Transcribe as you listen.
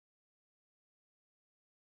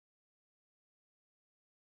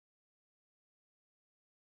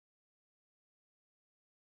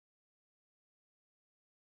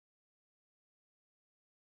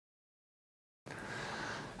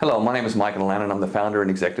Hello, my name is Michael Lannon. I'm the founder and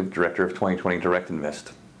executive director of 2020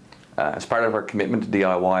 DIRECTINVEST. As part of our commitment to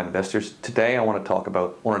DIY investors, today I want to talk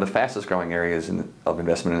about one of the fastest growing areas of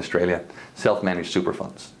investment in Australia, self-managed super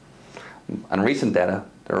funds. On recent data,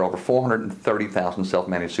 there are over 430,000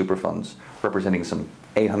 self-managed super funds, representing some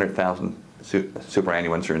 800,000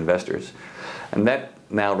 superannuants or investors. And that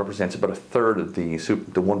now represents about a third of the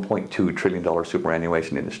 $1.2 trillion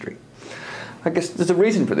superannuation industry. I guess there's a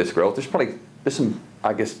reason for this growth.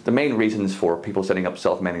 The main reasons for people setting up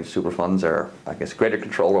self-managed super funds are, greater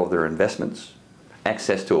control over their investments,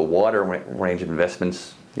 access to a wider range of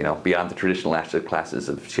investments, beyond the traditional asset classes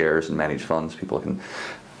of shares and managed funds. People can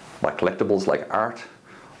buy collectibles like art.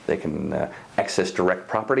 They can access direct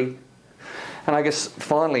property. And I guess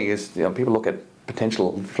finally is, people look at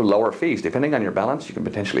potential for lower fees. Depending on your balance, you can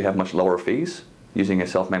potentially have much lower fees using a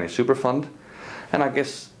self-managed super fund. And I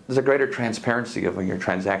guess there's a greater transparency of your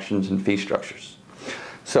transactions and fee structures.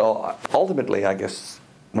 So ultimately, I guess,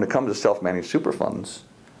 when it comes to self-managed super funds,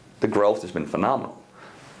 the growth has been phenomenal.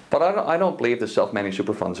 But I don't believe the self-managed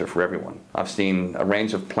super funds are for everyone. I've seen a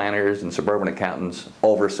range of planners and suburban accountants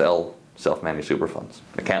oversell self-managed super funds.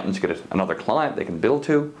 Accountants get another client they can bill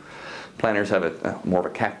to. Planners have more of a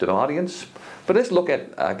captive audience. But let's look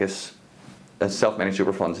at, self-managed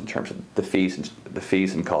super funds in terms of the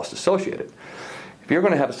fees and costs associated. If you're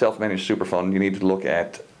going to have a self-managed super fund, you need to look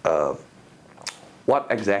at what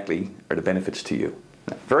exactly are the benefits to you.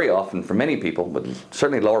 Now, very often, for many people, but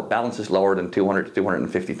certainly lower balances lower than 200 to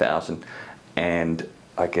 250,000, and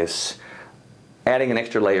I guess adding an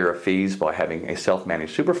extra layer of fees by having a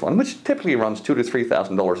self-managed super fund, which typically runs $2,000 to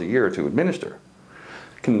 $3,000 a year to administer,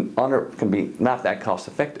 can be not that cost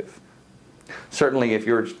effective. Certainly, if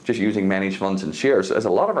you're just using managed funds and shares, as a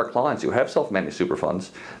lot of our clients who have self-managed super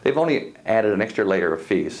funds, they've only added an extra layer of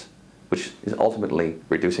fees, which is ultimately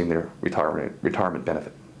reducing their retirement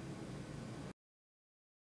benefit.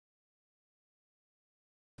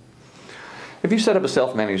 If you set up a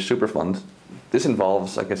self-managed super fund, this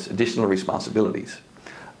involves, additional responsibilities.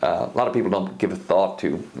 A lot of people don't give a thought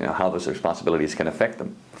to how those responsibilities can affect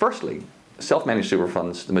them. Firstly, self-managed super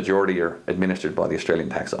funds, the majority are administered by the Australian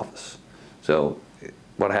Tax Office. So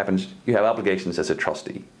what happens, you have obligations as a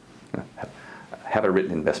trustee. Have a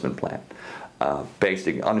written investment plan.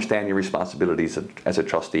 Basically, understand your responsibilities as a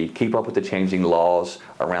trustee. Keep up with the changing laws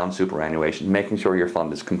around superannuation, making sure your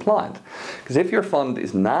fund is compliant. Because if your fund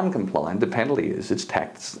is non-compliant, the penalty is it's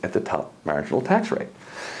taxed at the top marginal tax rate.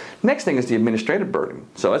 Next thing is the administrative burden.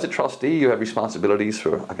 So as a trustee, you have responsibilities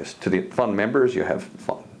for, to the fund members. You have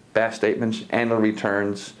BAS statements, annual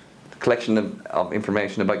returns, collection of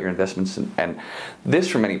information about your investments, and this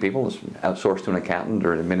for many people is outsourced to an accountant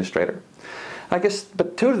or an administrator.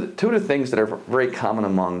 But two of the things that are very common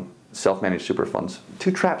among self-managed super funds,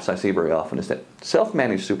 two traps I see very often, is that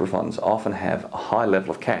self-managed super funds often have a high level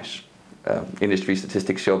of cash. Industry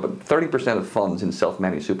statistics show about 30% of funds in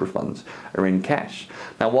self-managed super funds are in cash.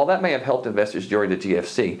 Now, while that may have helped investors during the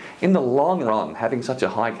GFC, in the long run, having such a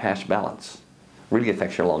high cash balance really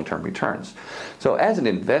affects your long-term returns. So as an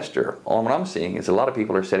investor, all what I'm seeing is a lot of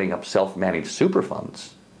people are setting up self-managed super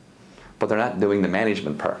funds, but they're not doing the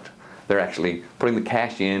management part. They're actually putting the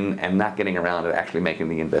cash in and not getting around to actually making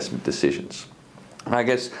the investment decisions.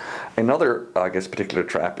 And another particular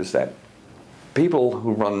trap is that people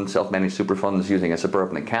who run self-managed super funds using a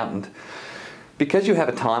suburban accountant, because you have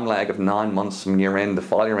a time lag of 9 months from year-end to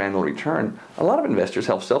file your annual return, a lot of investors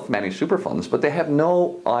have self-managed super funds, but they have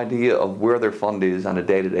no idea of where their fund is on a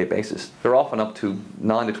day-to-day basis. They're often up to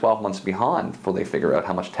 9 to 12 months behind before they figure out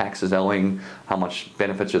how much tax is owing, how much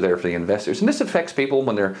benefits are there for the investors. And this affects people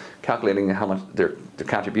when they're calculating how much their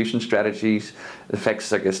contribution strategies. It affects,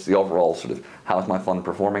 the overall how is my fund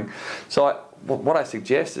performing. So what I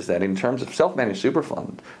suggest is that in terms of self-managed super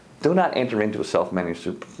fund, do not enter into a self-managed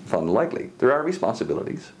super fund lightly. There are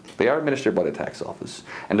responsibilities. They are administered by the tax office,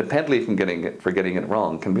 and the penalty for getting it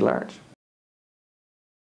wrong can be large.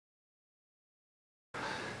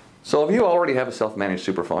 So if you already have a self-managed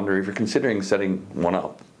super fund, or if you're considering setting one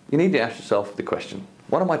up, you need to ask yourself the question,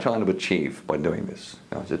 what am I trying to achieve by doing this?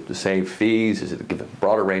 Is it to save fees? Is it to give a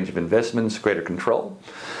broader range of investments, greater control?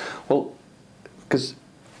 Well, because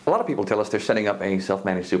a lot of people tell us they're setting up a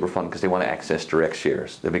self-managed super fund because they want to access direct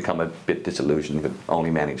shares. They become a bit disillusioned with only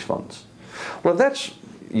managed funds. Well, if that's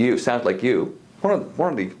you, sounds like you, one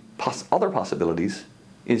of the other possibilities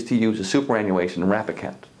is to use a superannuation wrap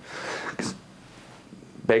account.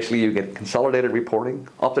 Basically, you get consolidated reporting,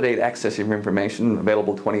 up-to-date access to information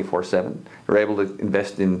available 24/7. You're able to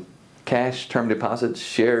invest in cash, term deposits,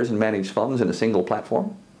 shares, and managed funds in a single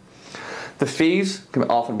platform. The fees can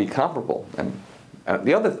often be comparable, and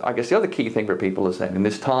I guess the other key thing for people is that in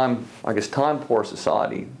this time-poor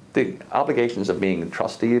society, the obligations of being a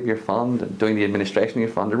trustee of your fund and doing the administration of your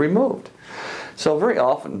fund are removed. So very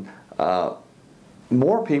often,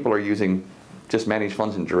 more people are using just managed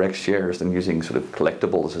funds in direct shares than using sort of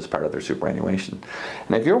collectibles as part of their superannuation.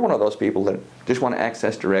 And if you're one of those people that just want to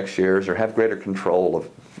access direct shares or have greater control of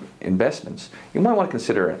investments, you might want to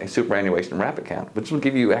consider a superannuation wrap account, which will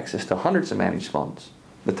give you access to hundreds of managed funds,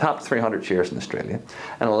 the top 300 shares in Australia,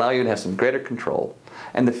 and allow you to have some greater control.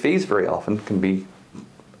 And the fees very often can be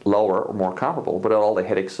lower or more comparable without all the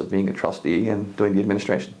headaches of being a trustee and doing the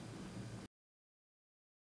administration.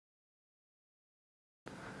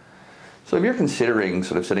 So if you're considering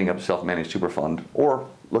sort of setting up a self-managed super fund or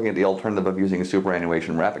looking at the alternative of using a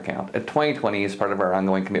superannuation wrap account, at 2020, as part of our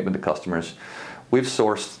ongoing commitment to customers, we've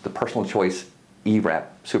sourced the Personal Choice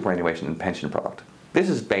ERAP superannuation and pension product. This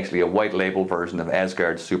is basically a white label version of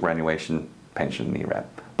Asgard's superannuation pension ERAP.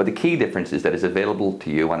 But the key difference is that it's available to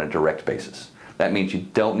you on a direct basis. That means you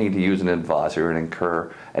don't need to use an advisor and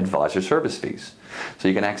incur advisor service fees. So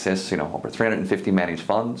you can access, over 350 managed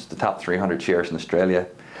funds, the top 300 shares in Australia,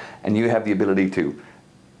 and you have the ability to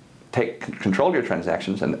control your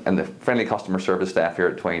transactions, and the friendly customer service staff here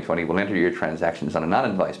at 2020 will enter your transactions on a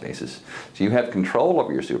non-advice basis. So you have control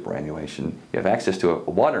over your superannuation, you have access to a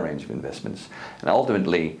wider range of investments, and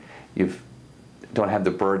ultimately you don't have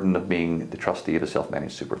the burden of being the trustee of a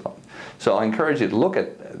self-managed super fund. So I encourage you to look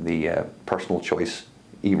at the Personal Choice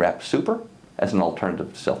ERAP Super as an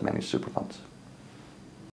alternative to self-managed super funds.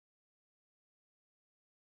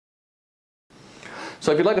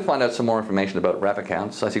 So if you'd like to find out some more information about wrap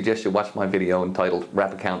accounts, I suggest you watch my video entitled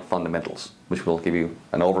Wrap Account Fundamentals, which will give you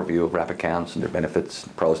an overview of wrap accounts and their benefits,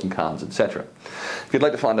 pros and cons, etc. If you'd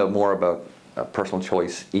like to find out more about Personal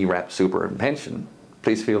Choice ERAP Super and Pension,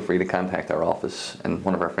 please feel free to contact our office, and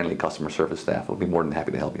one of our friendly customer service staff will be more than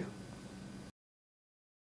happy to help you.